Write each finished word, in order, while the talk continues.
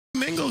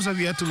Mingoes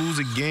have yet to lose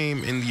a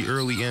game in the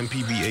early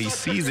MPBA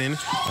season, and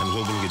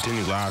hoping to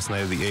continue last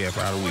night at the AF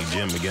Adelaide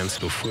Gym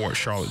against the Fort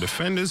Charlotte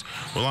Defenders.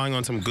 Relying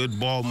on some good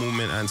ball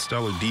movement and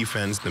stellar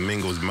defense, the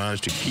Mingoes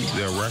managed to keep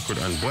their record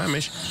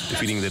unblemished,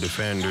 defeating the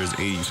Defenders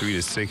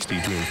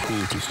 83-60 to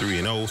improve to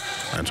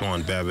 3-0.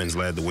 Antoine Bevins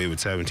led the way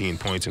with 17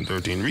 points and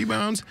 13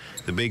 rebounds,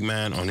 the big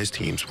man on his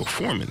team's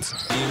performance.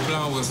 The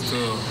plan was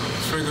to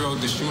figure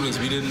out the shooters.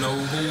 We didn't know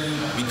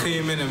who. We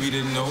came in and we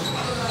didn't know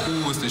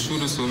who was the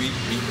shooter, so we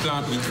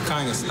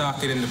kind of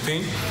stacked it in the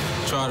paint,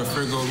 try to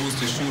figure out who's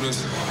the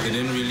shooters. They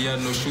didn't really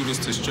have no shooters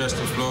to stretch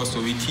the floor,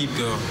 so we keep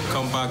the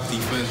comeback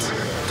defense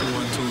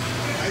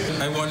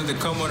 2-on-2. I wanted to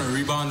come on and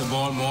rebound the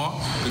ball more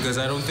because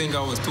I don't think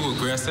I was too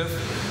aggressive,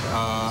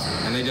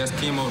 and I just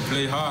came out and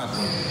played hard,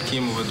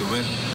 came over the win.